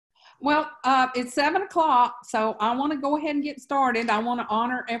Well, it's 7 o'clock, so I want to go ahead and get started. I want to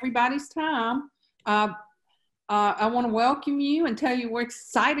honor everybody's time. I want to welcome you and tell you we're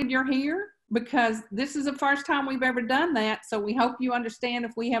excited you're here because this is the first time we've ever done that. So we hope you understand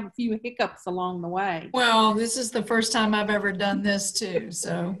if we have a few hiccups along the way. Well, this is the first time I've ever done this too.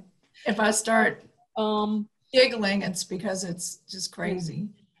 So if I start giggling, it's because it's just crazy.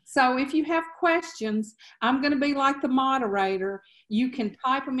 So if you have questions, I'm going to be like the moderator. You can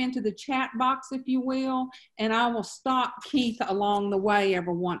type them into the chat box, if you will, and I will stop Keith along the way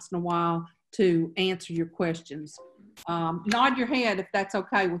every once in a while to answer your questions. Nod your head if that's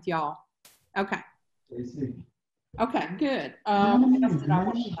okay with y'all. Okay. Okay, good. What else did I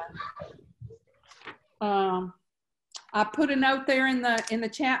want to say? I put a note there in the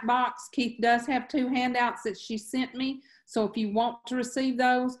chat box. Keith does have 2 handouts that she sent me. So if you want to receive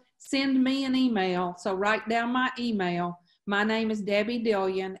those, send me an email. So write down my email. My name is Debbie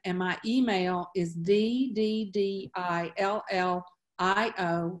Dillion, and my email is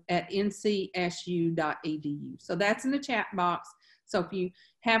ddillio@ncsu.edu. So that's in the chat box. So if you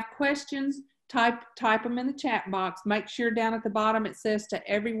have questions, type them in the chat box. Make sure down at the bottom it says to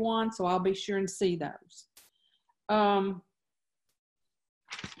everyone, so I'll be sure and see those.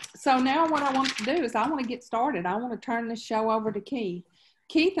 So now what I want to do is I want to get started. I want to turn this show over to Keith.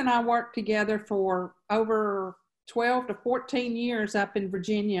 Keith and I worked together for over 12 to 14 years up in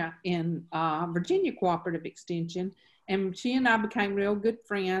Virginia, in Virginia Cooperative Extension, and she and I became real good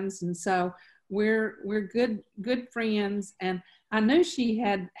friends, and so we're good friends. And I knew she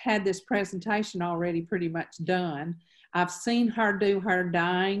had this presentation already pretty much done. I've seen her do her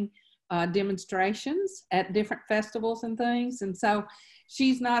dyeing demonstrations at different festivals and things, and so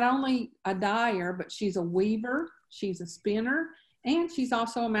she's not only a dyer, but she's a weaver, she's a spinner, and she's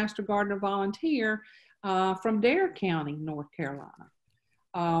also a Master Gardener volunteer from Dare County, North Carolina.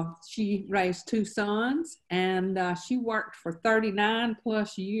 She raised 2 sons, and she worked for 39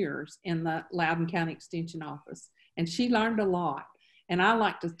 plus years in the Loudoun County Extension Office, and she learned a lot. And I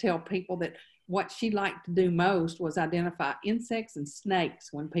like to tell people that what she liked to do most was identify insects and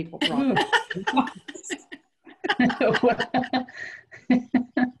snakes when people brought them.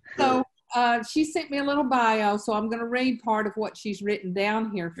 So she sent me a little bio, so I'm going to read part of what she's written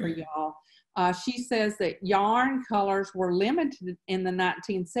down here for y'all. She says that yarn colors were limited in the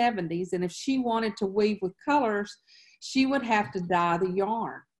 1970s, and if she wanted to weave with colors, she would have to dye the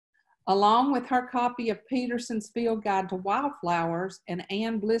yarn. Along with her copy of Peterson's Field Guide to Wildflowers and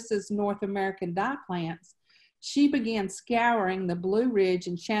Ann Bliss's North American Dye Plants, she began scouring the Blue Ridge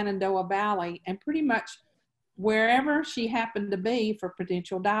and Shenandoah Valley and pretty much wherever she happened to be for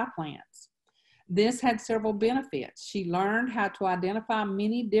potential dye plants. This had several benefits. She learned how to identify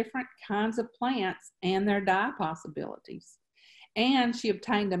many different kinds of plants and their dye possibilities. And she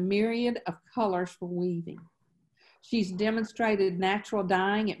obtained a myriad of colors for weaving. She's demonstrated natural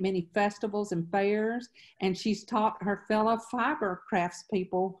dyeing at many festivals and fairs, and she's taught her fellow fiber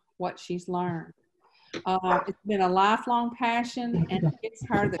craftspeople what she's learned. It's been a lifelong passion, and it gives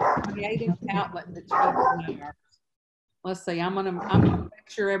her the creative outlet that she desires. Let's see, I'm gonna make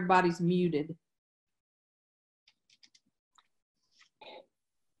sure everybody's muted.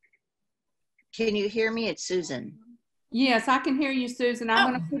 Can you hear me? It's Susan. Yes, I can hear you, Susan. I'm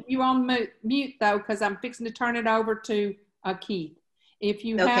going to put you on mute though, because I'm fixing to turn it over to Keith. If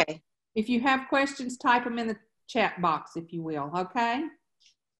you have questions, type them in the chat box, if you will. Okay.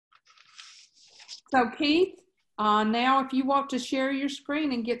 So Keith, now if you want to share your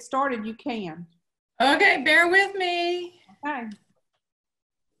screen and get started, you can. Okay, bear with me. Okay.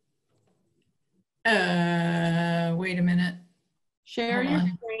 Wait a minute. Share your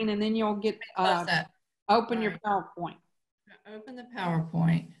screen and then you'll get open your PowerPoint. Open the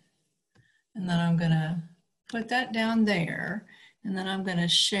PowerPoint, and then I'm going to put that down there, and then I'm going to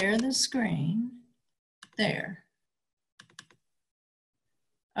share the screen there.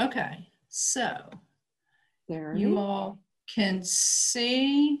 Okay, so there you all can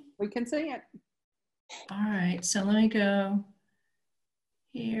see. We can see it. All right, so let me go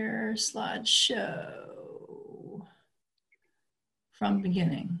here, slideshow from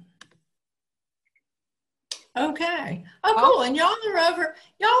beginning. Okay. Oh, cool. And y'all are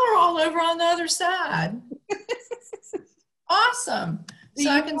all over on the other side. Awesome. So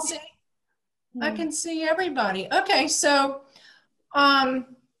I can see everybody. Okay, so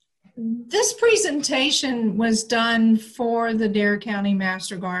this presentation was done for the Dare County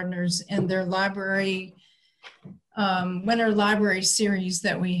Master Gardeners in their library, winter library series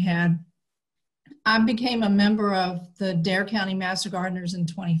that we had. I became a member of the Dare County Master Gardeners in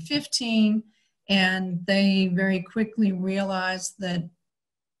 2015. And they very quickly realized that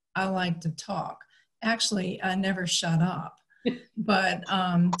I like to talk. Actually, I never shut up. But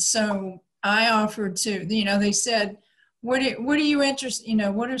so I offered to, they said, what are you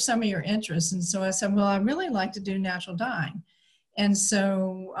interested, what are some of your interests? And so I said, well, I really like to do natural dyeing. And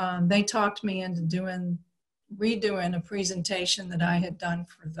so they talked me into redoing a presentation that I had done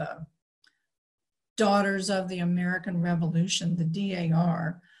for the Daughters of the American Revolution, the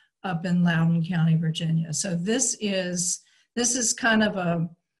DAR, up in Loudoun County, Virginia. So this is kind of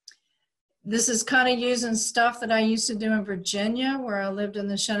using stuff that I used to do in Virginia, where I lived in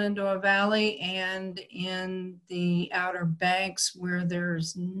the Shenandoah Valley, and in the Outer Banks, where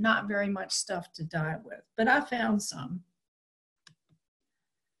there's not very much stuff to dye with, but I found some.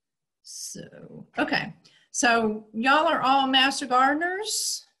 So, okay. So y'all are all master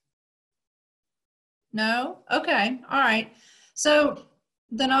gardeners? No? Okay. All right. So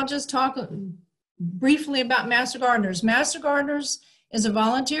then I'll just talk briefly about Master Gardeners. Master Gardeners is a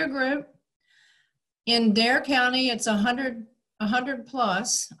volunteer group. In Dare County, it's 100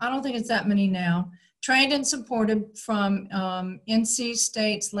 plus. I don't think it's that many now. Trained and supported from NC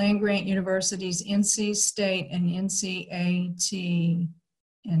State's land grant universities, NC State and NCATNT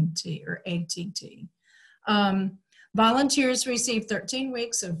or ATT. Volunteers receive 13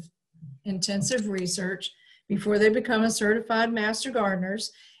 weeks of intensive research before they become a certified master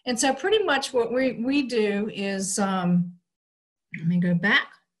gardeners. And so pretty much what we do is, let me go back.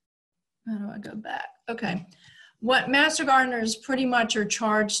 How do I go back? Okay. What master gardeners pretty much are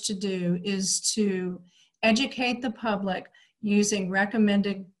charged to do is to educate the public using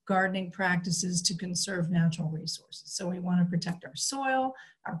recommended gardening practices to conserve natural resources. So we want to protect our soil,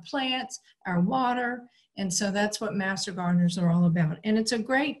 our plants, our water. And so that's what Master Gardeners are all about. And it's a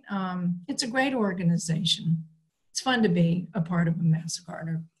great organization. It's fun to be a part of a Master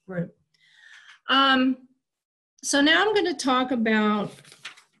Gardener group. So now I'm going to talk about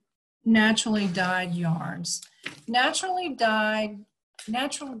naturally dyed yarns. Natural dyeing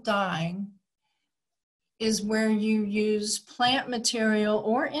is where you use plant material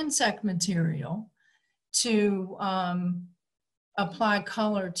or insect material to apply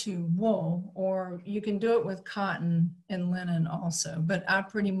color to wool, or you can do it with cotton and linen also, but I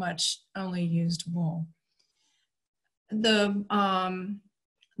pretty much only used wool. The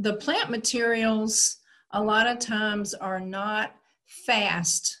plant materials a lot of times are not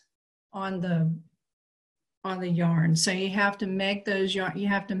fast on the yarn, so you have to make those yarn. You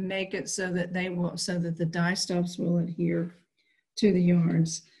have to make it so that the dye stuffs will adhere to the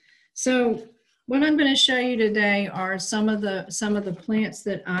yarns. So what I'm going to show you today are some of the plants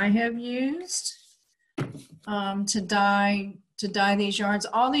that I have used to dye these yarns.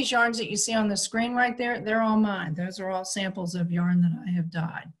 All these yarns that you see on the screen right there, they're all mine. Those are all samples of yarn that I have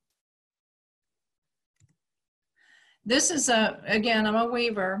dyed. This is again, I'm a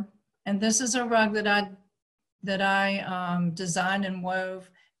weaver, and this is a rug that I designed and wove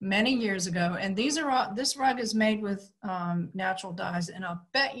many years ago. And this rug is made with natural dyes, and I'll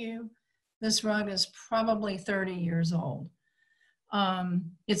bet you this rug is probably 30 years old.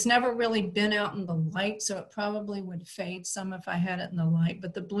 It's never really been out in the light, so it probably would fade some if I had it in the light.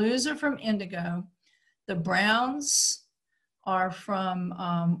 But the blues are from indigo. The browns are from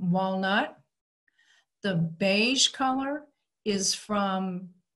walnut. The beige color is from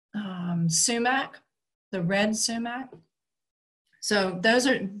sumac, the red sumac. So those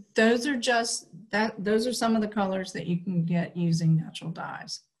are some of the colors that you can get using natural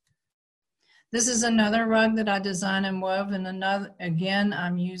dyes. This is another rug that I designed and wove, and again,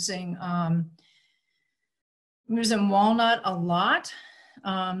 I'm using walnut a lot,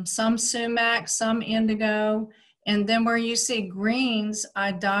 some sumac, some indigo, and then where you see greens,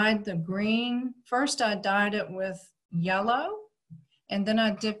 I dyed the green. First I dyed it with yellow, and then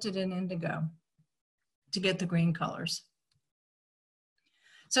I dipped it in indigo to get the green colors.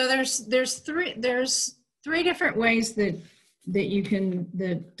 So there's three different ways that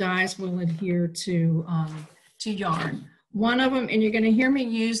dyes will adhere to yarn. One of them, and you're going to hear me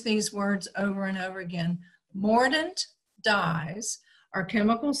use these words over and over again, mordant dyes are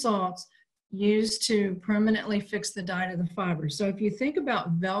chemical salts used to permanently fix the dye to the fiber. So if you think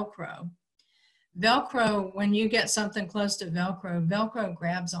about Velcro, when you get something close to Velcro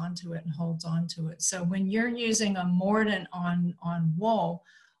grabs onto it and holds onto it. So when you're using a mordant on wool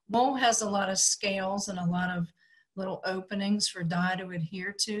has a lot of scales and a lot of little openings for dye to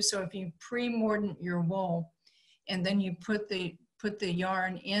adhere to. So if you pre-mordant your wool and then you put the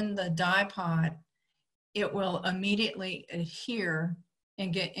yarn in the dye pot, it will immediately adhere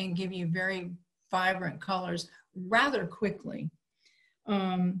and give you very vibrant colors rather quickly.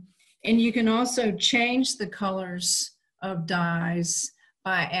 And you can also change the colors of dyes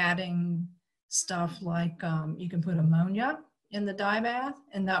by adding stuff like you can put ammonia in the dye bath,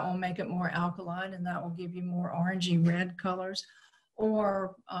 and that will make it more alkaline, and that will give you more orangey red colors.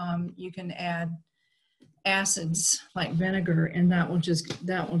 Or you can add acids like vinegar, and that will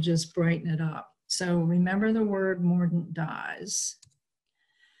just brighten it up. So remember the word mordant dyes.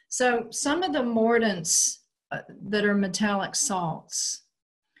 So some of the mordants that are metallic salts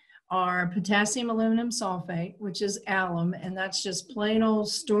are potassium aluminum sulfate, which is alum, and that's just plain old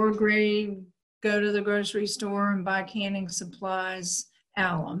store grade, go to the grocery store and buy canning supplies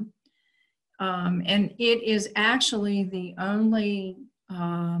alum. And it is actually the only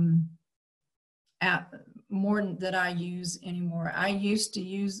mordant that I use anymore. I used to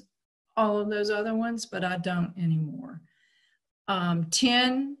use all of those other ones, but I don't anymore.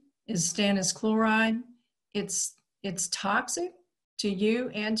 Tin is stannous chloride. It's toxic to you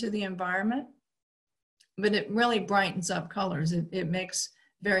and to the environment, but it really brightens up colors. It makes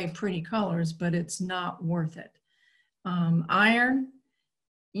very pretty colors, but it's not worth it. Iron,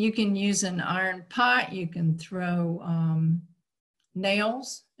 you can use an iron pot. You can throw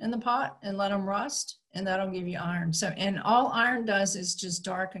nails in the pot and let them rust, and that'll give you iron. So, and all iron does is just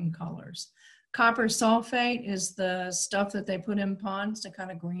darken colors. Copper sulfate is the stuff that they put in ponds to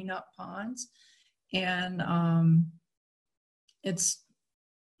kind of green up ponds. And it's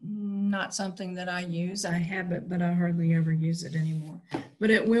not something that I use. I have it, but I hardly ever use it anymore.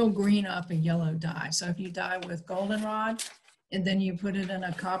 But it will green up a yellow dye. So if you dye with goldenrod and then you put it in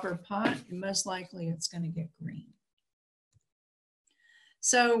a copper pot, most likely it's going to get green.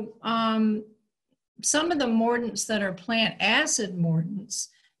 So some of the mordants that are plant acid mordants,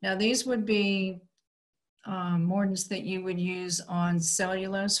 now these would be mordants that you would use on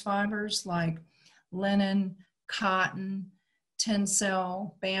cellulose fibers like linen, cotton,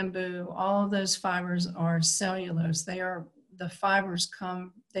 tencel, bamboo. All of those fibers are cellulose. The fibers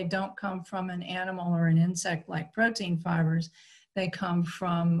they don't come from an animal or an insect like protein fibers. They come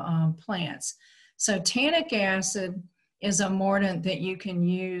from plants. So tannic acid is a mordant that you can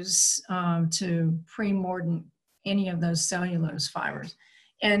use to pre-mordant any of those cellulose fibers.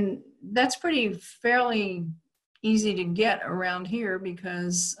 And that's fairly easy to get around here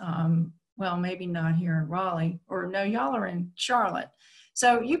because, well, maybe not here in Raleigh, or no, y'all are in Charlotte.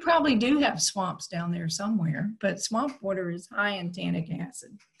 So you probably do have swamps down there somewhere, but swamp water is high in tannic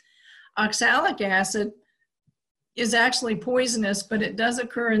acid. Oxalic acid is actually poisonous, but it does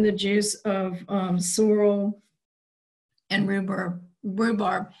occur in the juice of sorrel and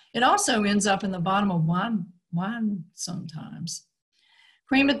rhubarb. It also ends up in the bottom of wine sometimes.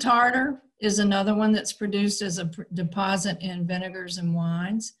 Cream of tartar is another one that's produced as a deposit in vinegars and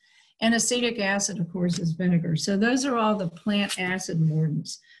wines. And acetic acid, of course, is vinegar. So those are all the plant acid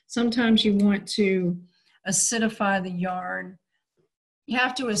mordants. Sometimes you want to acidify the yarn. You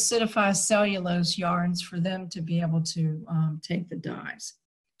have to acidify cellulose yarns for them to be able to take the dyes.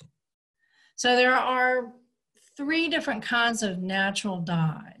 So there are 3 different kinds of natural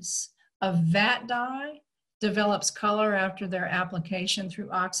dyes. A vat dye develops color after their application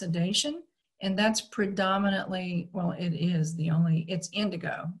through oxidation, and that's predominantly, well, it's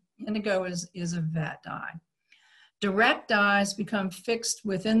indigo. Indigo is a vat dye. Direct dyes become fixed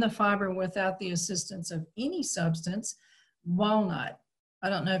within the fiber without the assistance of any substance. Walnut. I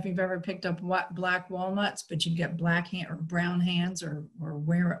don't know if you've ever picked up black walnuts, but you get black hand or brown hands or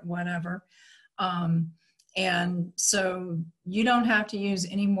wear it, whatever. And so you don't have to use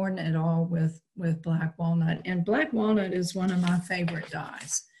any mordant at all with black walnut. And black walnut is one of my favorite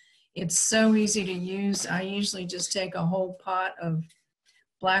dyes. It's so easy to use. I usually just take a whole pot of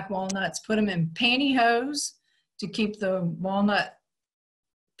black walnuts, put them in pantyhose to keep the walnut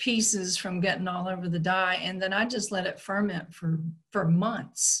pieces from getting all over the dye, and then I just let it ferment for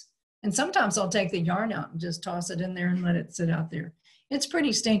months. And sometimes I'll take the yarn out and just toss it in there and let it sit out there. It's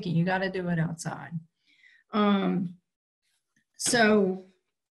pretty stinky. You got to do it outside. And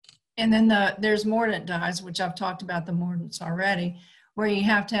then there's mordant dyes, which I've talked about the mordants already, where you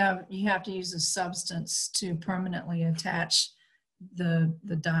have to use a substance to permanently attach the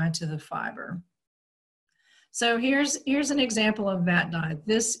dye to the fiber. So here's an example of vat dye.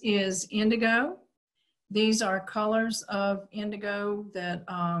 This is indigo. These are colors of indigo that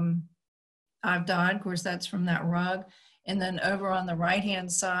I've dyed. Of course, that's from that rug. And then over on the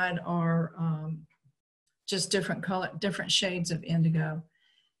right-hand side are just different shades of indigo.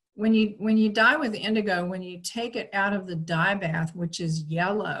 When you dye with indigo, when you take it out of the dye bath, which is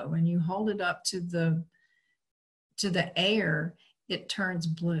yellow, and you hold it up to the air, it turns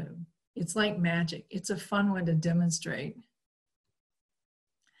blue. It's like magic. It's a fun one to demonstrate.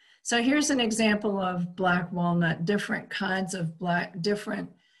 So here's an example of black walnut, different kinds of different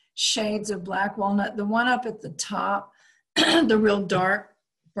shades of black walnut. The one up at the top, the real dark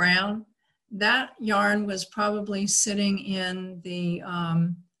brown, that yarn was probably sitting in the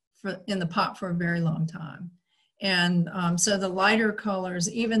pot for a very long time. And so the lighter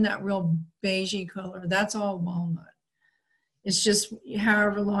colors, even that real beigey color, that's all walnut. It's just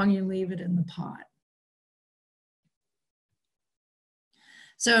however long you leave it in the pot.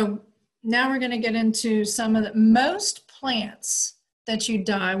 So now we're going to get into some of the most plants that you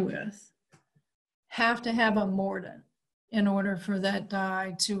dye with have to have a mordant in order for that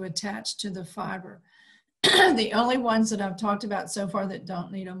dye to attach to the fiber. The only ones that I've talked about so far that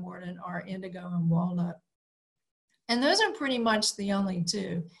don't need a mordant are indigo and walnut. And those are pretty much the only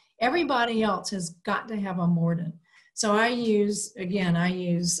two. Everybody else has got to have a mordant. So I use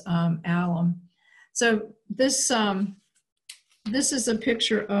alum. So this is a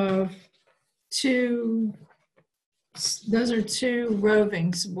picture of those are two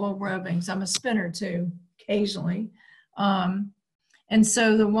rovings, wool rovings. I'm a spinner too, occasionally. And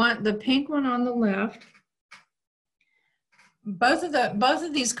so the pink one on the left, both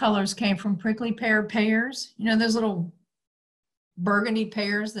of these colors came from prickly pear pears. You know, those little burgundy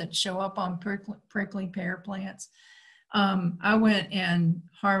pears that show up on prickly pear plants. I went and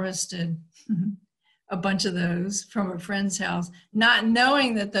harvested a bunch of those from a friend's house, not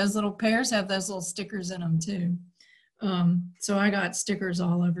knowing that those little pears have those little stickers in them too. So I got stickers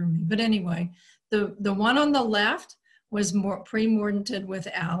all over me. But anyway, the one on the left was more pre-mordanted with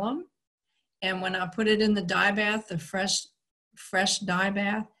alum. And when I put it in the dye bath, the fresh dye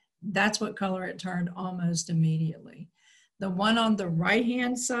bath, that's what color it turned almost immediately. The one on the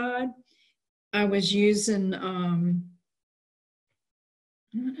right-hand side, I was using,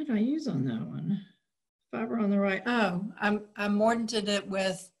 what did I use on that one? Fiber on the right. Oh, I mordanted it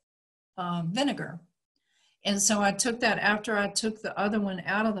with vinegar. And so I took that after I took the other one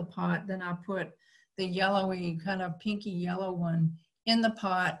out of the pot, then I put the yellowy, kind of pinky yellow one in the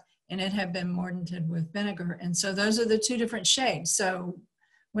pot, and it had been mordanted with vinegar. And so those are the two different shades. So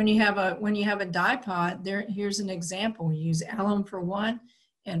when you have a dye pot, here's an example. You use alum for one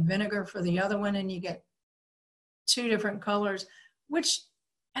and vinegar for the other one, and you get two different colors, which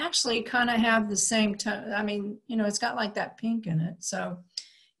actually kind of have the same tone. I mean, you know, it's got like that pink in it. So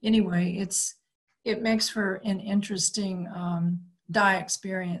anyway, it makes for an interesting dye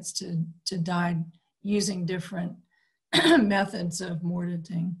experience to dye using different methods of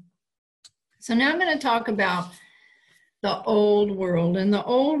mordanting. So now I'm going to talk about the old world. In the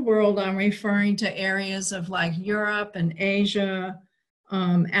old world, I'm referring to areas of like Europe and Asia,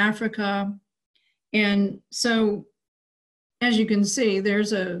 Africa. And so as you can see,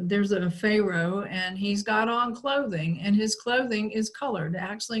 there's a pharaoh, and he's got on clothing, and his clothing is colored.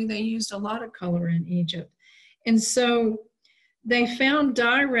 Actually, they used a lot of color in Egypt. And so they found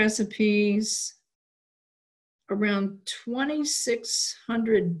dye recipes around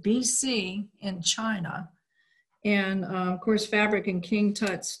 2600 BC in China. And of course, fabric in King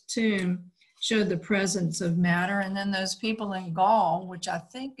Tut's tomb showed the presence of madder. And then those people in Gaul, which I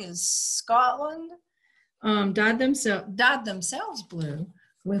think is Scotland, dyed themselves blue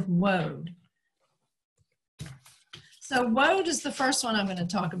with woad. So woad is the first one I'm going to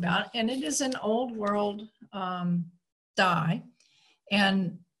talk about, and it is an old world dye.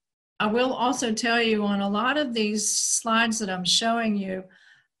 And I will also tell you on a lot of these slides that I'm showing you,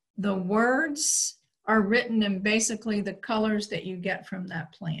 the words are written in basically the colors that you get from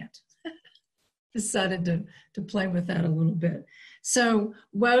that plant. Decided to play with that a little bit. So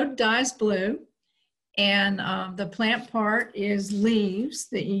woad dyes blue. And the plant part is leaves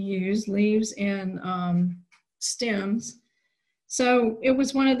that you use, leaves and stems. So it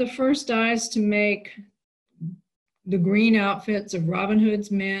was one of the first dyes to make the green outfits of Robin Hood's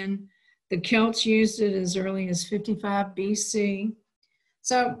men. The Celts used it as early as 55 BC.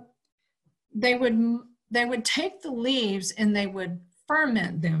 So they would take the leaves and they would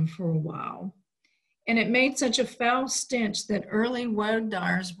ferment them for a while. And it made such a foul stench that early woad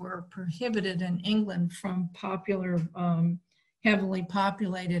dyers were prohibited in England from popular, heavily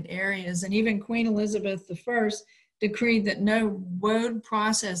populated areas. And even Queen Elizabeth I decreed that no woad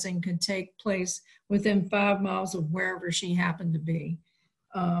processing could take place within 5 miles of wherever she happened to be.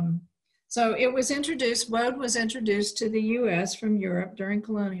 So it was introduced, woad was introduced to the US from Europe during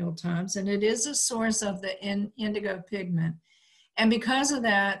colonial times, and it is a source of the indigo pigment. And because of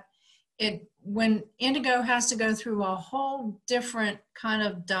that, when indigo has to go through a whole different kind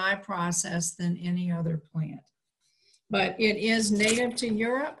of dye process than any other plant. But it is native to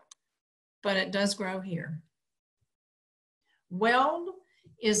Europe, but it does grow here. Weld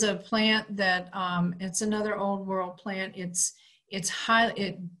is a plant that it's another old world plant.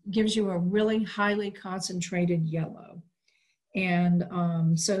 It gives you a really highly concentrated yellow, and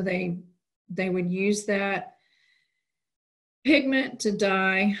so they would use that pigment to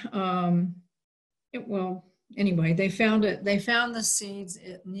dye. Anyway, they found the seeds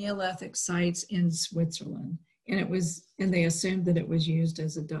at Neolithic sites in Switzerland, and they assumed that it was used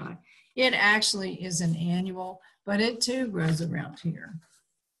as a dye. It actually is an annual, but it too grows around here.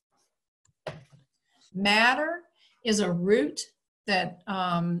 Madder is a root that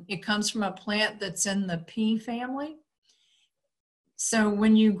it comes from a plant that's in the pea family. So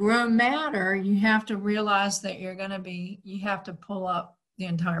when you grow madder, you have to realize that you have to pull up the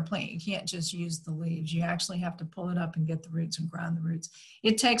entire plant. You can't just use the leaves. You actually have to pull it up and get the roots and grind the roots.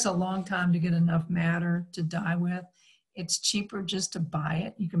 It takes a long time to get enough madder to dye with. It's cheaper just to buy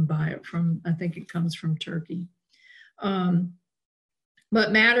it. You can buy it from, I think it comes from Turkey.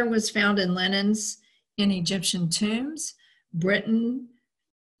 But madder was found in linens in Egyptian tombs. Britain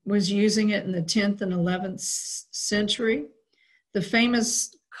was using it in the 10th and 11th century. The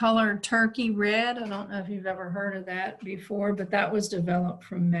famous color turkey red, I don't know if you've ever heard of that before, but that was developed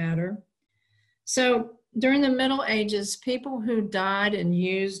from madder. So during the Middle Ages, people who dyed and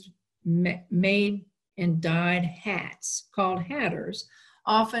made and dyed hats, called hatters,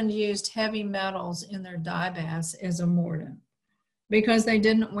 often used heavy metals in their dye baths as a mordant. Because they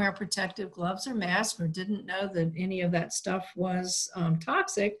didn't wear protective gloves or masks or didn't know that any of that stuff was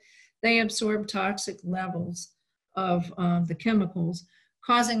toxic, they absorbed toxic levels of the chemicals,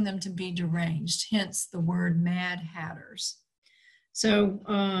 causing them to be deranged, hence the word Mad Hatters. So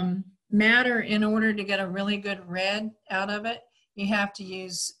madder, in order to get a really good red out of it, you have to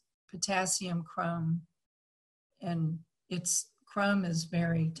use potassium chrome, and chrome is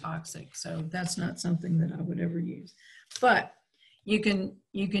very toxic, so that's not something that I would ever use. But you can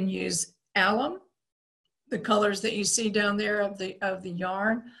use alum. The colors that you see down there of the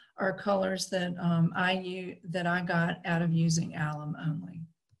yarn are colors that I got out of using alum only.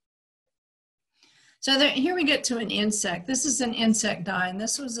 So here we get to an insect. This is an insect dye, and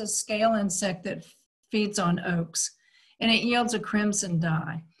this was a scale insect that feeds on oaks, and it yields a crimson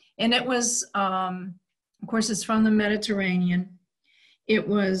dye. And it was, of course, it's from the Mediterranean. It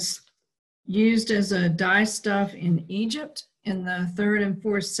was used as a dye stuff in Egypt in the 3rd and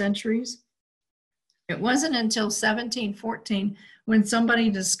 4th centuries. It wasn't until 1714 when somebody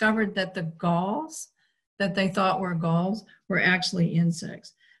discovered that the galls that they thought were galls were actually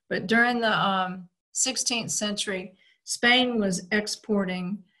insects. But during the 16th century, Spain was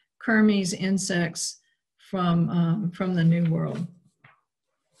exporting Kermes insects from the New World.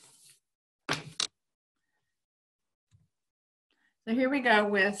 So here we go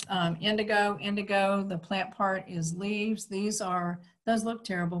with indigo. Indigo, the plant part is leaves. Those look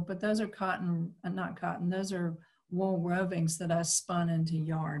terrible, but those are cotton, not cotton, those are wool rovings that I spun into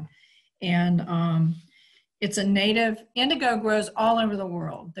yarn. And it's a native, indigo grows all over the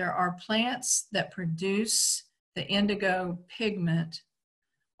world. There are plants that produce the indigo pigment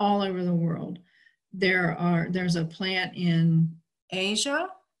all over the world. There's a plant in Asia.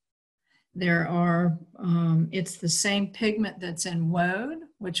 It's the same pigment that's in woad,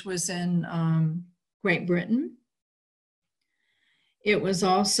 which was in Great Britain. It was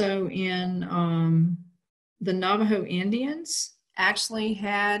also in the Navajo Indians actually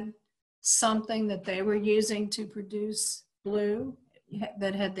had something that they were using to produce blue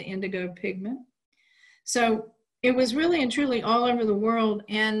that had the indigo pigment. So it was really and truly all over the world,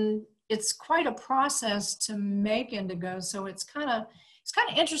 and it's quite a process to make indigo. So it's kind of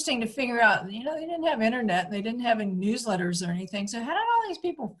interesting to figure out, they didn't have internet, they didn't have any newsletters or anything. So how did all these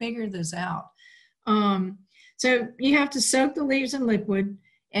people figure this out? So you have to soak the leaves in liquid,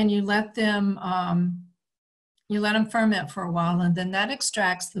 and you let them ferment for a while, and then that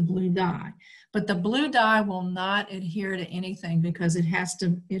extracts the blue dye. But the blue dye will not adhere to anything because it has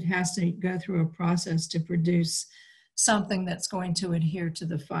to go through a process to produce something that's going to adhere to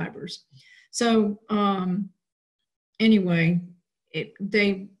the fibers. So anyway,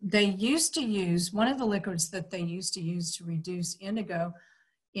 they used to use, one of the liquids that they used to use to reduce indigo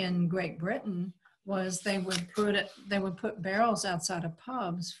in Great Britain was they would put barrels outside of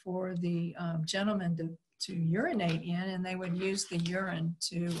pubs for the gentlemen to urinate in, and they would use the urine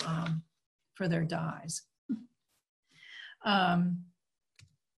for their dyes.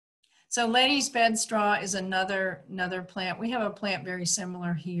 So lady's bed straw is another plant. We have a plant very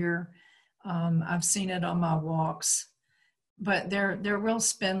similar here. I've seen it on my walks, but they're real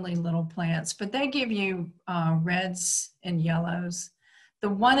spindly little plants, but they give you reds and yellows. The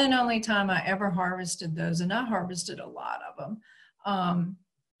one and only time I ever harvested those, and I harvested a lot of them,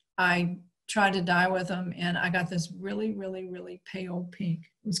 I tried to dye with them, and I got this really, really, really pale pink.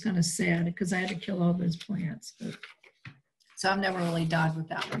 It was kind of sad because I had to kill all those plants. So I've never really dyed with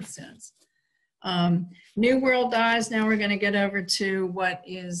that one since. New World dyes. Now we're going to get over to what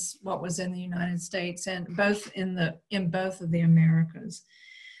was in the United States, and in both of the Americas.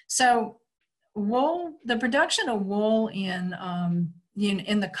 So wool, the production of wool in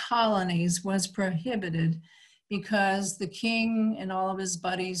the colonies was prohibited because the king and all of his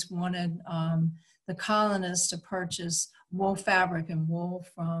buddies wanted the colonists to purchase wool fabric and wool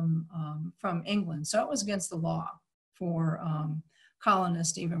from England. So it was against the law for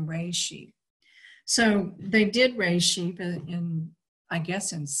colonists to even raise sheep. So they did raise sheep I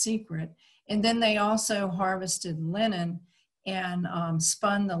guess in secret. And then they also harvested linen and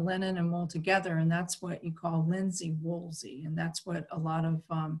spun the linen and wool together. And that's what you call linsey woolsey. And that's what a lot of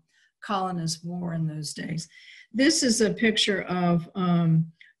colonists wore in those days. This is a picture of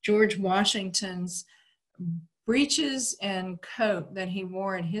George Washington's breeches and coat that he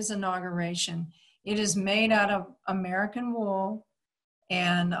wore at his inauguration. It is made out of American wool.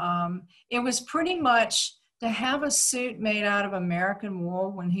 And it was pretty much, to have a suit made out of American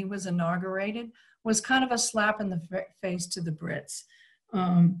wool when he was inaugurated was kind of a slap in the face to the Brits.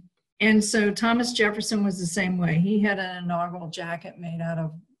 And so Thomas Jefferson was the same way. He had an inaugural jacket made out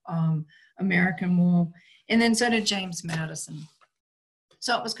of American wool. And then so did James Madison.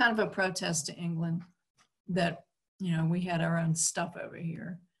 So it was kind of a protest to England that, we had our own stuff over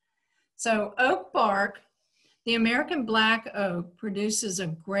here. So oak bark. The American black oak produces a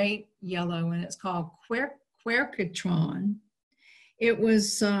great yellow, and it's called quercitron. It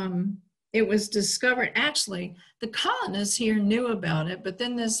was discovered, actually, the colonists here knew about it, but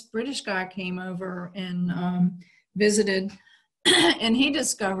then this British guy came over and visited, and he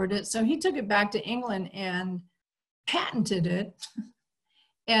discovered it. So he took it back to England and patented it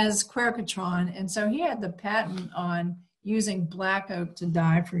as quercitron. And so he had the patent on using black oak to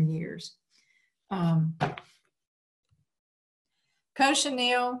dye for years.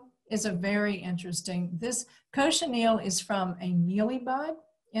 Cochineal is a very interesting, this cochineal is from a mealybud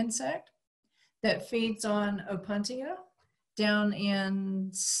insect that feeds on Opuntia down in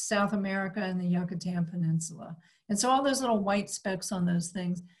South America and the Yucatan Peninsula. And so all those little white specks on those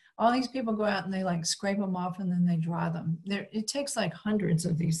things, all these people go out and they like scrape them off and then they dry them. It takes like hundreds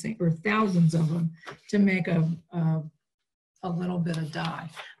of these things or thousands of them to make a little bit of dye,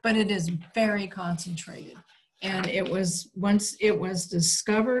 but it is very concentrated. And once it was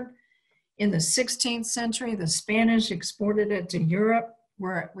discovered in the 16th century, the Spanish exported it to Europe,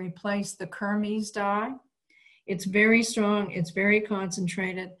 where it replaced the Kermes dye. It's very strong, it's very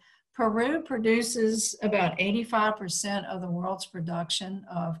concentrated. Peru produces about 85% of the world's production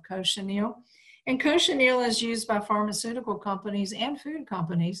of cochineal. And cochineal is used by pharmaceutical companies and food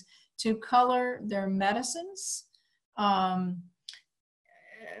companies to color their medicines.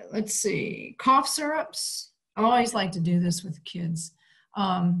 Let's see, cough syrups. I always like to do this with kids.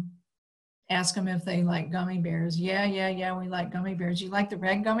 Ask them if they like gummy bears. Yeah, we like gummy bears. You like the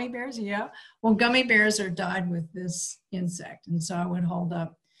red gummy bears? Yeah. Well, gummy bears are dyed with this insect. And so I would hold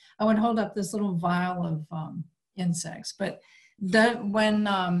up this little vial of insects. But when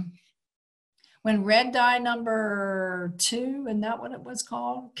red dye number 2, isn't that what it was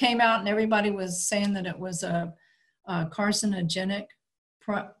called, came out, and everybody was saying that it was a carcinogenic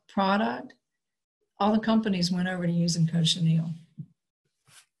product, all the companies went over to using cochineal,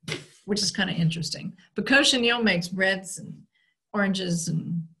 which is kind of interesting. But cochineal makes reds and oranges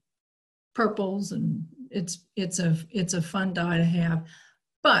and purples, and it's a fun dye to have,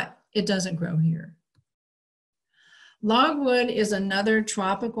 but it doesn't grow here. Logwood is another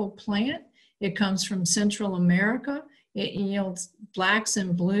tropical plant. It comes from Central America. It yields blacks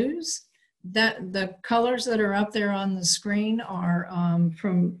and blues. The colors that are up there on the screen are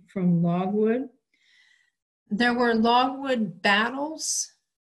from logwood. There were logwood battles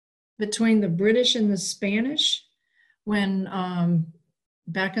between the British and the Spanish when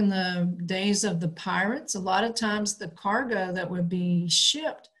back in the days of the pirates. A lot of times the cargo that would be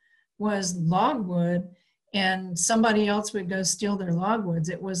shipped was logwood, and somebody else would go steal their logwoods.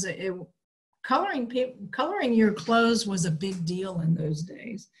 Coloring your clothes was a big deal in those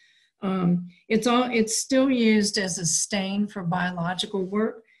days. It's still used as a stain for biological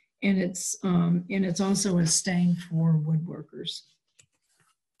work, and it's also a stain for woodworkers.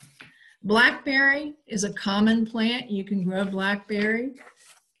 Blackberry is a common plant. You can grow blackberry.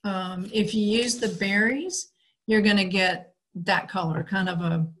 If you use the berries, you're going to get that color, kind of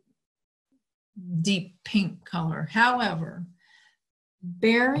a deep pink color. However,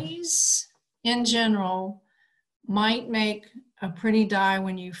 berries in general might make a pretty dye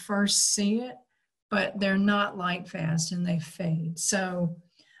when you first see it, but they're not light fast and they fade. So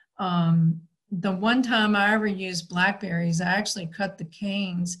the one time I ever used blackberries, I actually cut the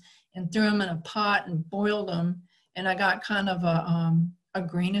canes and threw them in a pot and boiled them, and I got kind of a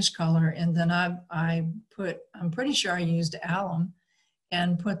greenish color. And then I'm pretty sure I used alum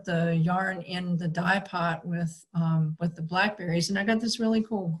and put the yarn in the dye pot with the blackberries, and I got this really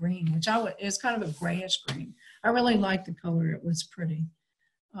cool green, which it's kind of a grayish green. I really liked the color; it was pretty.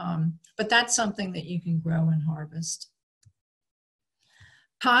 But that's something that you can grow and harvest.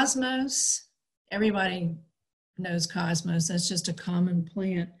 Cosmos, everybody knows cosmos. That's just a common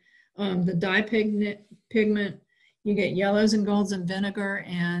plant. The dye pigment, you get yellows and golds and vinegar,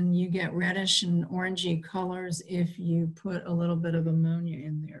 and you get reddish and orangey colors if you put a little bit of ammonia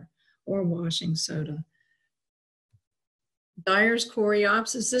in there or washing soda. Dyer's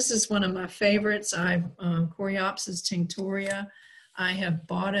Coreopsis, this is one of my favorites. Coreopsis tinctoria. I have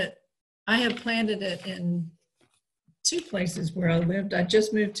bought it. I have planted it in 2 places where I lived. I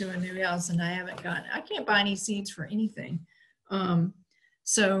just moved to a new house and I can't buy any seeds for anything.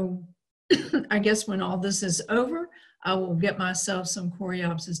 So I guess when all this is over, I will get myself some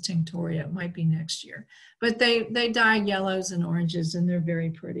Coreopsis tinctoria. It might be next year. But they dye yellows and oranges, and they're very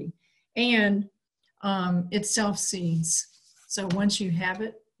pretty. And it self-seeds. So once you have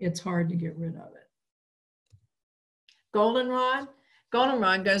it, it's hard to get rid of it. Goldenrod.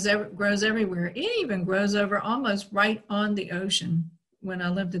 Goldenrod grows everywhere. It even grows over almost right on the ocean. When I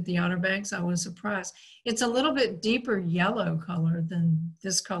lived at the Outer Banks, I was surprised. It's a little bit deeper yellow color than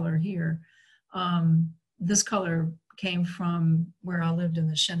this color here. This color came from where I lived in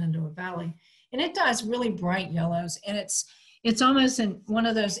the Shenandoah Valley. And it dyes really bright yellows, and it's almost one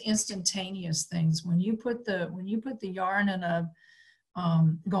of those instantaneous things. When you put the yarn in a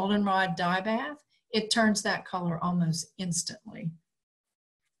goldenrod dye bath, it turns that color almost instantly.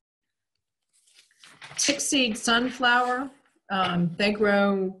 Tick-seed sunflower, they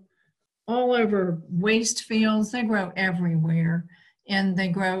grow all over waste fields. They grow everywhere, and they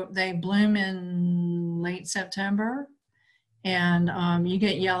bloom in late September, and you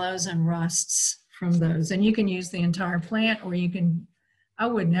get yellows and rusts from those. And you can use the entire plant, or I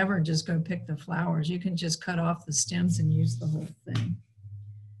would never just go pick the flowers. You can just cut off the stems and use the whole thing.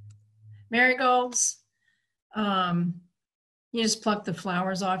 Marigolds, you just pluck the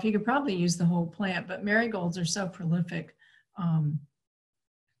flowers off. You could probably use the whole plant, but marigolds are so prolific.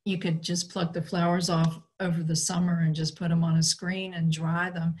 You could just pluck the flowers off over the summer and just put them on a screen and dry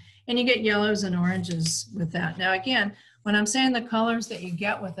them. And you get yellows and oranges with that. Now, again, when I'm saying the colors that you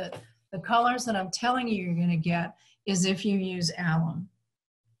get with it, the colors that I'm telling you you're going to get is if you use alum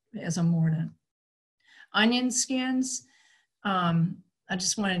as a mordant. Onion skins, I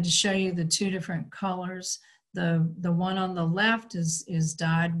just wanted to show you the 2 different colors. The one on the left is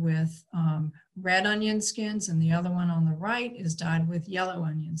dyed with red onion skins, and the other one on the right is dyed with yellow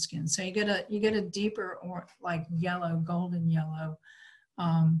onion skins. So you get a deeper, or like yellow, golden yellow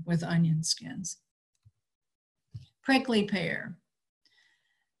with onion skins. Prickly pear.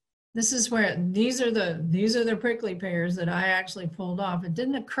 This is where these are the prickly pears that I actually pulled off. It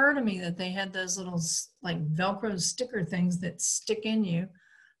didn't occur to me that they had those little like Velcro sticker things that stick in you,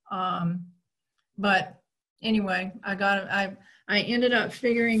 but anyway, I ended up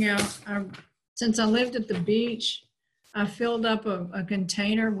figuring out, since I lived at the beach, I filled up a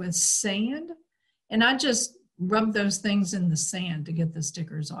container with sand, and I just rubbed those things in the sand to get the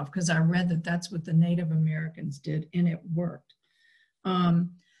stickers off, because I read that that's what the Native Americans did, and it worked.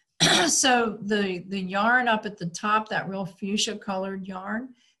 So the yarn up at the top, that real fuchsia colored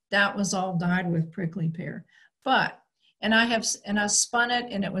yarn, that was all dyed with prickly pear. And I spun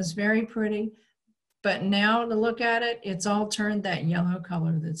it, and it was very pretty. But now to look at it, it's all turned that yellow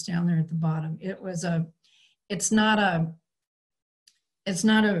color that's down there at the bottom. It's not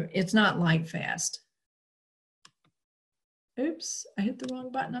light fast. Oops, I hit the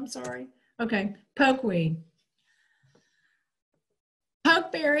wrong button, I'm sorry. Okay, pokeweed.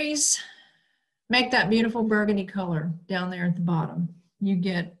 Pokeberries make that beautiful burgundy color down there at the bottom. You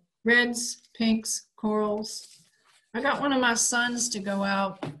get reds, pinks, corals. I got one of my sons to go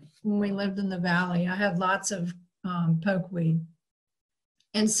out when we lived in the valley. I had lots of pokeweed.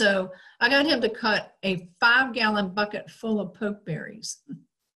 And so I got him to cut a 5-gallon bucket full of pokeberries.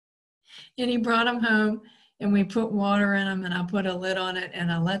 And he brought them home, and we put water in them, and I put a lid on it,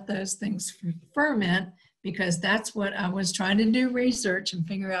 and I let those things ferment, because that's what I was trying to do, research and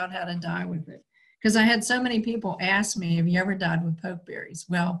figure out how to dye with it. Because I had so many people ask me, have you ever dyed with pokeberries?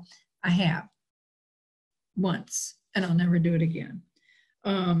 Well, I have once, and I'll never do it again.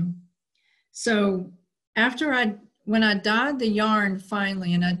 So after when I dyed the yarn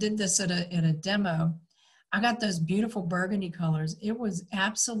finally, and I did this at a demo, I got those beautiful burgundy colors. It was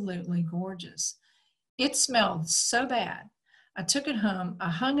absolutely gorgeous. It smelled so bad. I took it home. I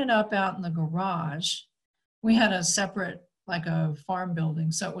hung it up out in the garage. We had a separate, like a farm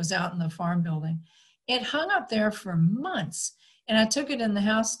building, so it was out in the farm building. It hung up there for months, and I took it in the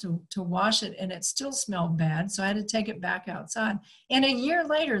house to wash it, and it still smelled bad, so I had to take it back outside. And a year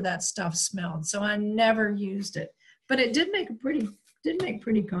later, that stuff smelled, so I never used it. But it did make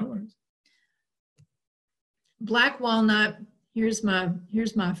pretty colors. Black walnut. Here's my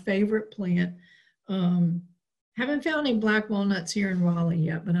favorite plant. Haven't found any black walnuts here in Raleigh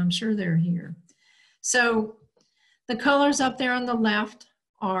yet, but I'm sure they're here. So the colors up there on the left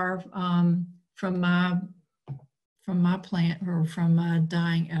are from my plant, or from my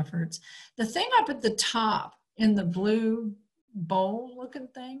dyeing efforts. The thing up at the top in the blue bowl looking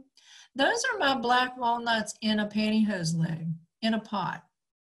thing, those are my black walnuts in a pantyhose leg in a pot.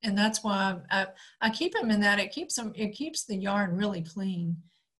 And that's why I keep them in that. It keeps the yarn really clean,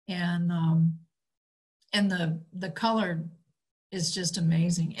 and the color is just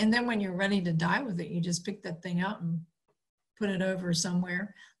amazing. And then when you're ready to dye with it, you just pick that thing out and put it over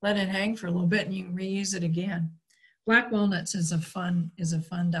somewhere, let it hang for a little bit, and you can reuse it again. Black walnuts is a fun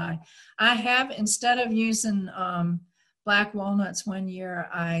dye. I have, instead of using black walnuts, one year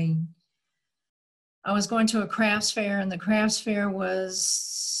I was going to a crafts fair, and the crafts fair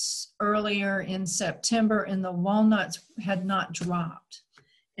was earlier in September, and the walnuts had not dropped.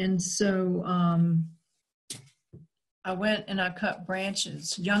 And so I went and I cut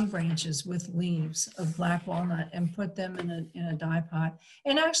branches, young branches with leaves of black walnut, and put them in a dye pot,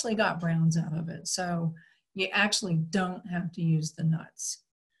 and actually got browns out of it. So you actually don't have to use the nuts.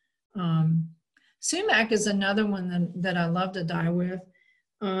 Sumac is another one that I love to dye with.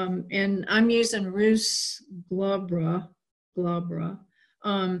 And I'm using Rus glabra.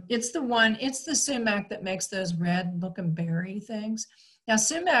 It's the sumac that makes those red looking berry things. Now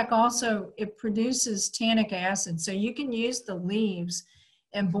sumac also, it produces tannic acid, so you can use the leaves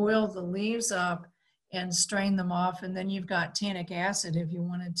and boil the leaves up and strain them off, and then you've got tannic acid if you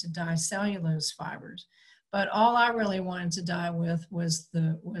wanted to dye cellulose fibers. But all I really wanted to dye with was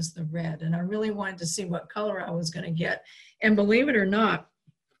the red, and I really wanted to see what color I was going to get. And believe it or not,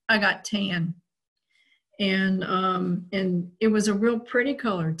 I got tan, and it was a real pretty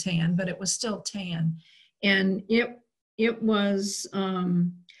color tan, but it was still tan, and it was.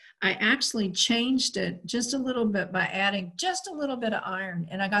 I actually changed it just a little bit by adding just a little bit of iron,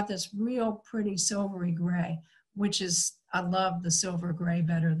 and I got this real pretty silvery gray, which is, I love the silver gray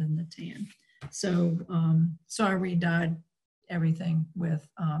better than the tan. So so I re-dyed everything with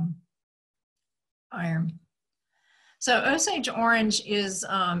iron. So Osage orange is,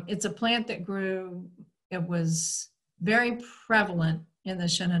 it's a plant that grew, it was very prevalent in the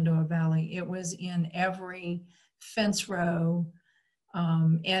Shenandoah Valley. It was in every fence row,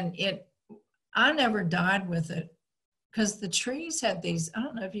 and I never dyed with it because the trees had these, I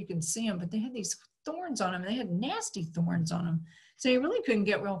don't know if you can see them, but they had these thorns on them. They had nasty thorns on them. So you really couldn't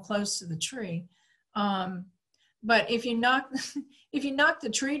get real close to the tree. But if you knock the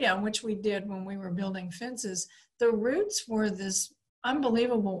tree down, which we did when we were building fences, the roots were this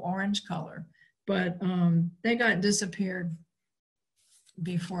unbelievable orange color, but they got disappeared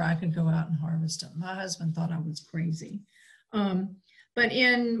before I could go out and harvest them. My husband thought I was crazy. But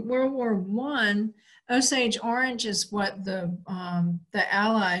in World War I, Osage orange is what the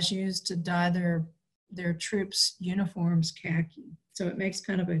Allies used to dye their troops' uniforms khaki. So it makes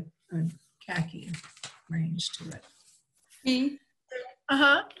kind of a khaki range to it. Keith?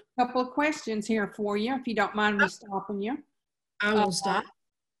 Uh-huh. Couple of questions here for you, if you don't mind me stopping you. I will stop.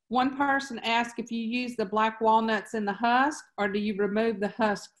 One person asked if you use the black walnuts in the husk, or do you remove the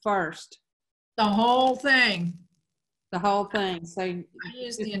husk first? The whole thing. The whole thing. So I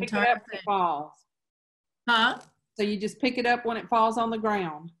use the entire thing. It falls. Huh? So you just pick it up when it falls on the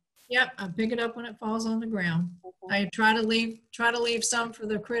ground. Yep, I pick it up when it falls on the ground. Okay. I try to leave some for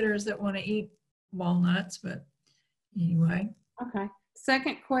the critters that want to eat walnuts, but anyway. Okay.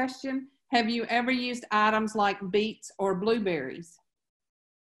 Second question, have you ever used items like beets or blueberries?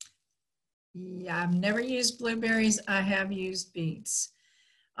 Yeah, I've never used blueberries. I have used beets.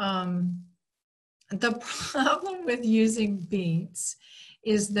 The problem with using beets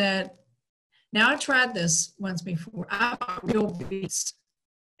is that, now I tried this once before. I bought real beets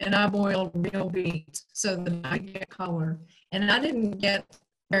and I boiled real beets so that I get color, and I didn't get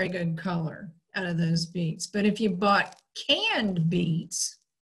very good color out of those beets. But if you bought canned beets,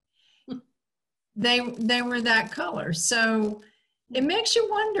 they were that color. So it makes you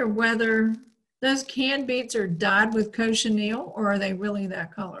wonder whether those canned beets are dyed with cochineal, or are they really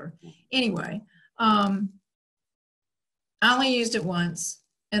that color? Anyway, I only used it once,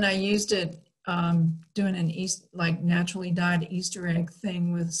 and I used it doing an like naturally dyed Easter egg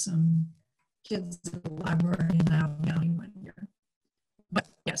thing with some kids at the library in Loudoun County one year. But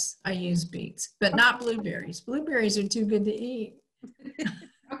yes, I use beets, but not blueberries. Blueberries are too good to eat.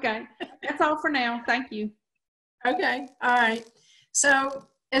 Okay, that's all for now. Thank you. Okay, all right. So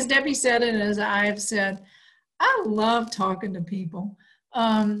as Debbie said, and as I have said, I love talking to people.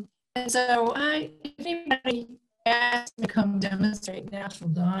 And so if anybody asked me to come demonstrate natural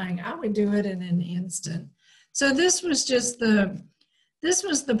dyeing, I would do it in an instant. So this was the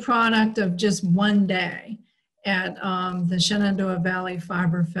product of just one day at the Shenandoah Valley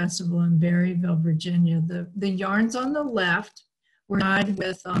Fiber Festival in Berryville, Virginia. The yarns on the left were dyed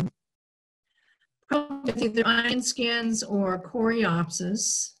with either onion skins or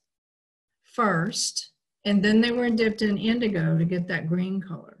coreopsis first, and then they were dipped in indigo to get that green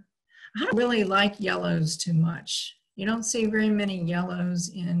color. I don't really like yellows too much. You don't see very many yellows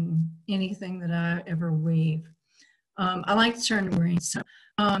in anything that I ever weave. I like to turn green. So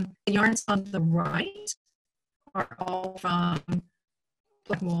the yarns on the right are all from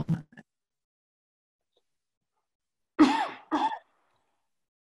black walnut.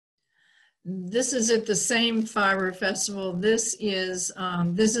 This is at the same fiber festival. This is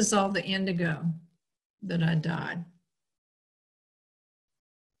all the indigo that I dyed.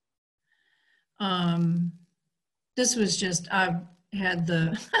 This was just, I had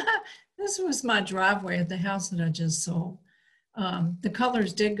this was my driveway at the house that I just sold. The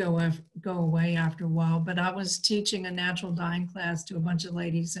colors did go away after a while, but I was teaching a natural dyeing class to a bunch of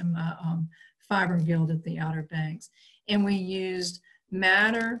ladies in my fiber guild at the Outer Banks. And we used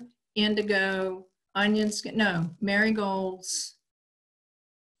madder, indigo, onion skin, no, marigolds.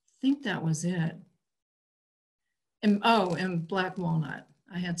 I think that was it. And black walnut.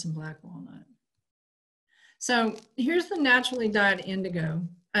 I had some black walnut. So here's the naturally dyed indigo,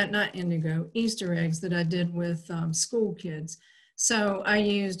 not indigo, Easter eggs that I did with school kids. So I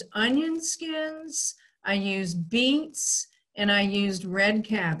used onion skins, I used beets, and I used red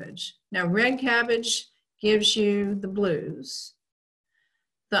cabbage. Now red cabbage gives you the blues.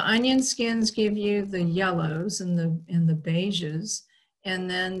 The onion skins give you the yellows and the beiges, and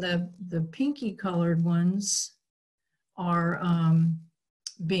then the pinky colored ones are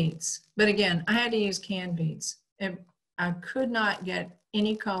beets. But again, I had to use canned beets. I could not get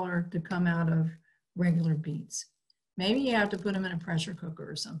any color to come out of regular beets. Maybe you have to put them in a pressure cooker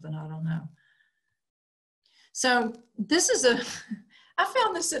or something, I don't know. So this is I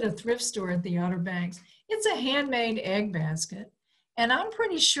found this at a thrift store at the Outer Banks. It's a handmade egg basket. And I'm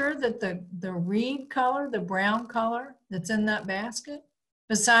pretty sure that the reed color, the brown color that's in that basket,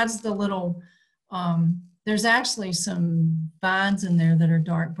 besides the little, there's actually some vines in there that are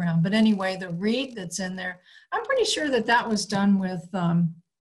dark brown. But anyway, the reed that's in there, I'm pretty sure that that was done with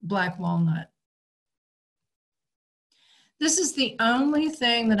black walnut. This is the only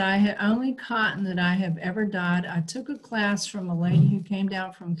thing that only cotton that I have ever dyed. I took a class from a lady who came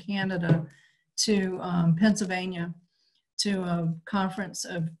down from Canada to Pennsylvania to a conference,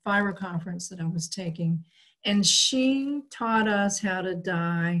 a fiber conference that I was taking. And she taught us how to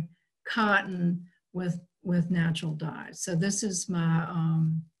dye cotton with natural dyes. So this is my,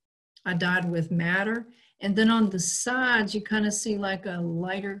 I dyed with madder. And then on the sides, you kind of see like a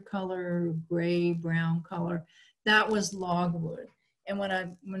lighter color, gray, brown color. That was logwood. And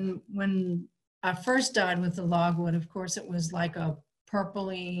when I first dyed with the logwood, of course, it was like a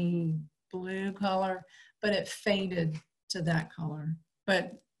purpley blue color, but it faded to that color.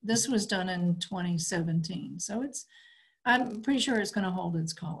 But this was done in 2017. So I'm pretty sure it's going to hold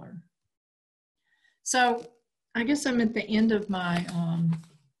its color. So I guess I'm at the end of my,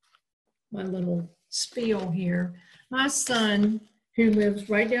 my little spiel here. My son, who lives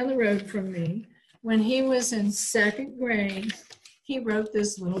right down the road from me, when he was in 2nd grade, he wrote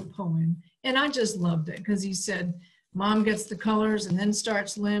this little poem. And I just loved it because he said, Mom gets the colors and then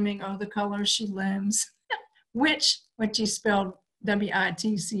starts limbing. Oh, the colors she limbs, which he spelled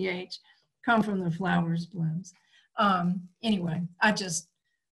W-I-T-C-H, come from the flowers blooms. Anyway, I just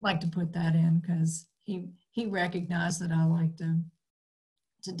like to put that in because he recognized that I like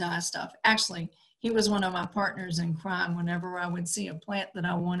to dye stuff. Actually, he was one of my partners in crime. Whenever I would see a plant that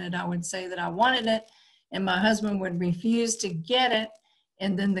I wanted, I would say that I wanted it, and my husband would refuse to get it,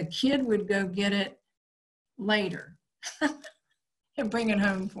 and then the kid would go get it later and bring it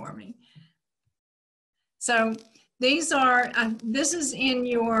home for me. So these are, this is in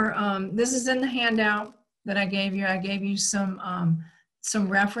your, this is in the handout that I gave you. I gave you some some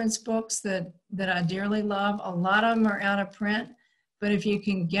reference books that I dearly love. A lot of them are out of print, but if you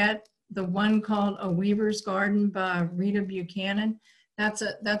can get the one called A Weaver's Garden by Rita Buchanan, that's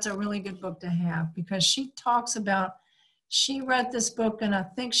a really good book to have, because she talks about, she read this book and I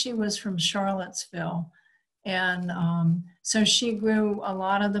think she was from Charlottesville. And so she grew a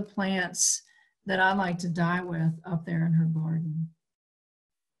lot of the plants that I like to dye with up there in her garden.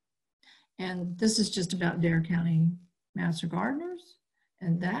 And this is just about Dare County Master Gardeners.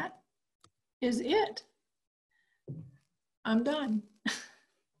 And that is it. I'm done.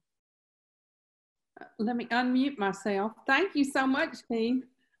 Let me unmute myself. Thank you so much, Keith.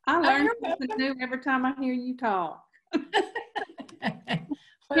 I learn something new every time I hear you talk.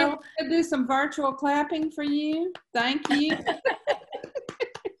 Well, Can I do some virtual clapping for you? Thank you.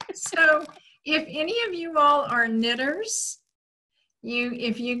 So if any of you all are knitters,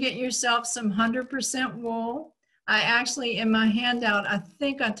 if you get yourself some 100% wool, I actually, in my handout, I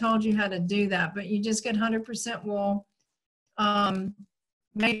think I told you how to do that, but you just get 100% wool.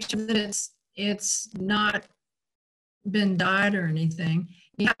 Make sure that it's not been dyed or anything.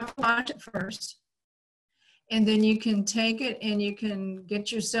 You have to wash it first. And then you can take it and you can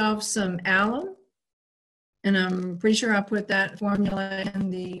get yourself some alum. And I'm pretty sure I put that formula in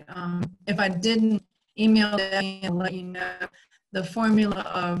the, if I didn't, email me and let you know the formula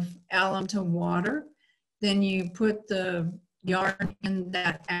of alum to water. Then you put the yarn in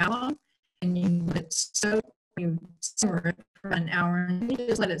that alum and you let it soak, you simmer it for an hour and you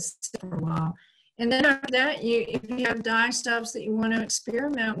just let it sit for a while. And then after that, if you have dye stuffs that you want to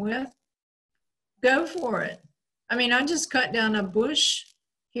experiment with, go for it. I mean, I just cut down a bush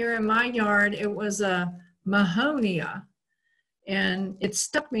here in my yard. It was a mahonia, and it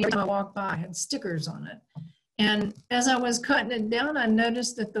stuck me every time I walked by. It had stickers on it. And as I was cutting it down, I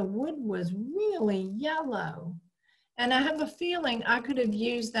noticed that the wood was really yellow. And I have a feeling I could have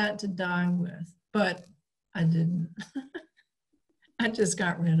used that to dye with, but I didn't. I just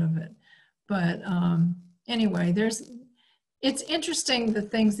got rid of it. But anyway, it's interesting the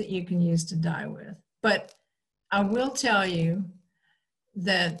things that you can use to dye with. But I will tell you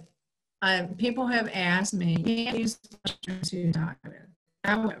that people have asked me, you can't use mushrooms to dye with.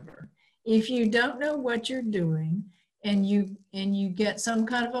 However, if you don't know what you're doing and you get some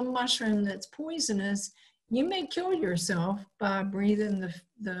kind of a mushroom that's poisonous, you may kill yourself by breathing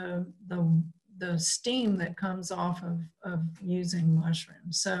the steam that comes off of using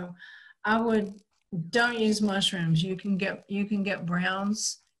mushrooms. So don't use mushrooms. You can get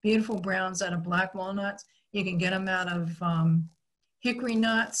browns, beautiful browns out of black walnuts. You can get them out of hickory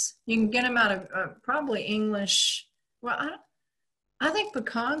nuts. You can get them out of probably English. Well, I think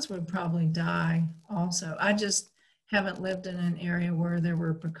pecans would probably die also. I just haven't lived in an area where there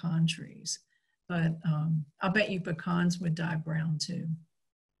were pecan trees, but I'll bet you pecans would die brown too.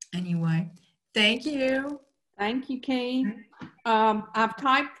 Anyway, thank you. Thank you, Keith. I've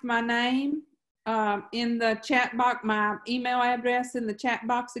typed my name in the chat box, my email address in the chat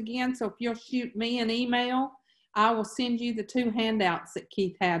box again. So if you'll shoot me an email, I will send you the 2 handouts that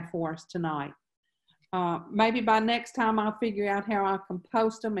Keith had for us tonight. Maybe by next time I'll figure out how I can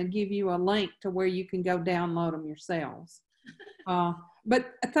post them and give you a link to where you can go download them yourselves.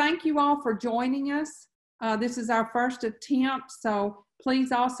 But thank you all for joining us. This is our first attempt, so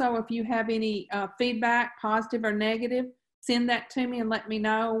please also, if you have any feedback, positive or negative, send that to me and let me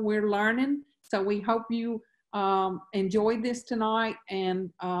know. We're learning, so we hope you enjoyed this tonight,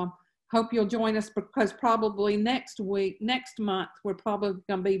 and hope you'll join us, because probably next month, we're probably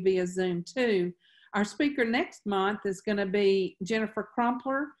going to be via Zoom too. Our speaker next month is going to be Jennifer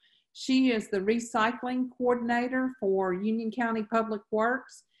Crumpler. She is the recycling coordinator for Union County Public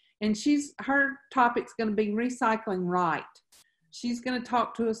Works, and her topic's going to be recycling right. She's going to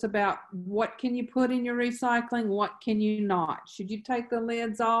talk to us about what can you put in your recycling, what can you not. Should you take the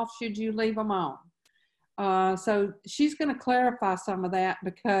lids off? Should you leave them on? So she's going to clarify some of that,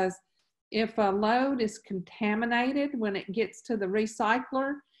 because if a load is contaminated when it gets to the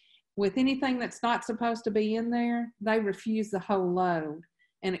recycler with anything that's not supposed to be in there, they refuse the whole load,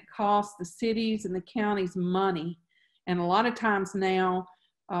 and it costs the cities and the counties money. And a lot of times now,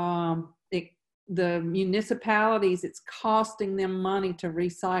 the municipalities, it's costing them money to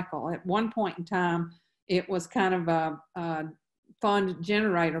recycle. At one point in time, it was kind of a fund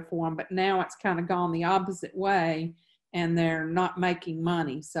generator for them, but now it's kind of gone the opposite way, and they're not making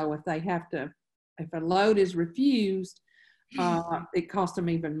money. So if a load is refused, it costs them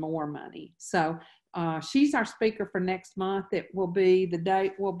even more money. So she's our speaker for next month. The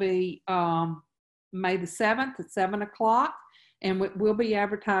date will be May the 7th at 7 o'clock, and it will be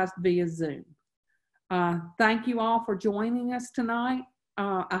advertised via Zoom. Thank you all for joining us tonight.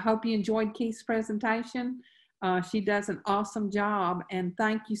 I hope you enjoyed Keith's presentation. She does an awesome job, and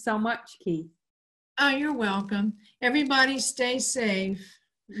thank you so much, Keith. Oh, you're welcome. Everybody stay safe.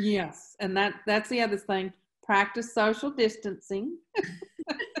 Yes, and that's the other thing. Practice social distancing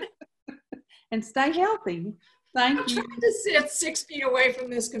and stay healthy. Thank I'm you. trying to sit 6 feet away from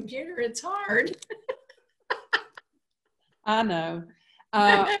this computer. It's hard. I know.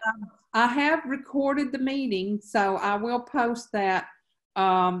 I have recorded the meeting, so I will post that.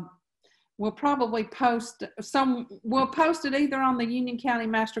 We'll probably post we'll post it either on the Union County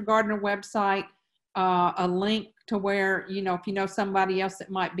Master Gardener website, a link to where, you know, if you know somebody else that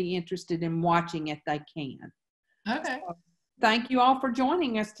might be interested in watching it, they can. Okay. So, thank you all for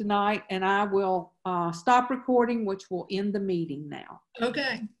joining us tonight, and I will stop recording, which will end the meeting now.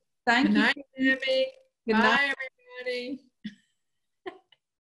 Okay. Thank Good you. night, Debbie. Good Bye, night. everybody.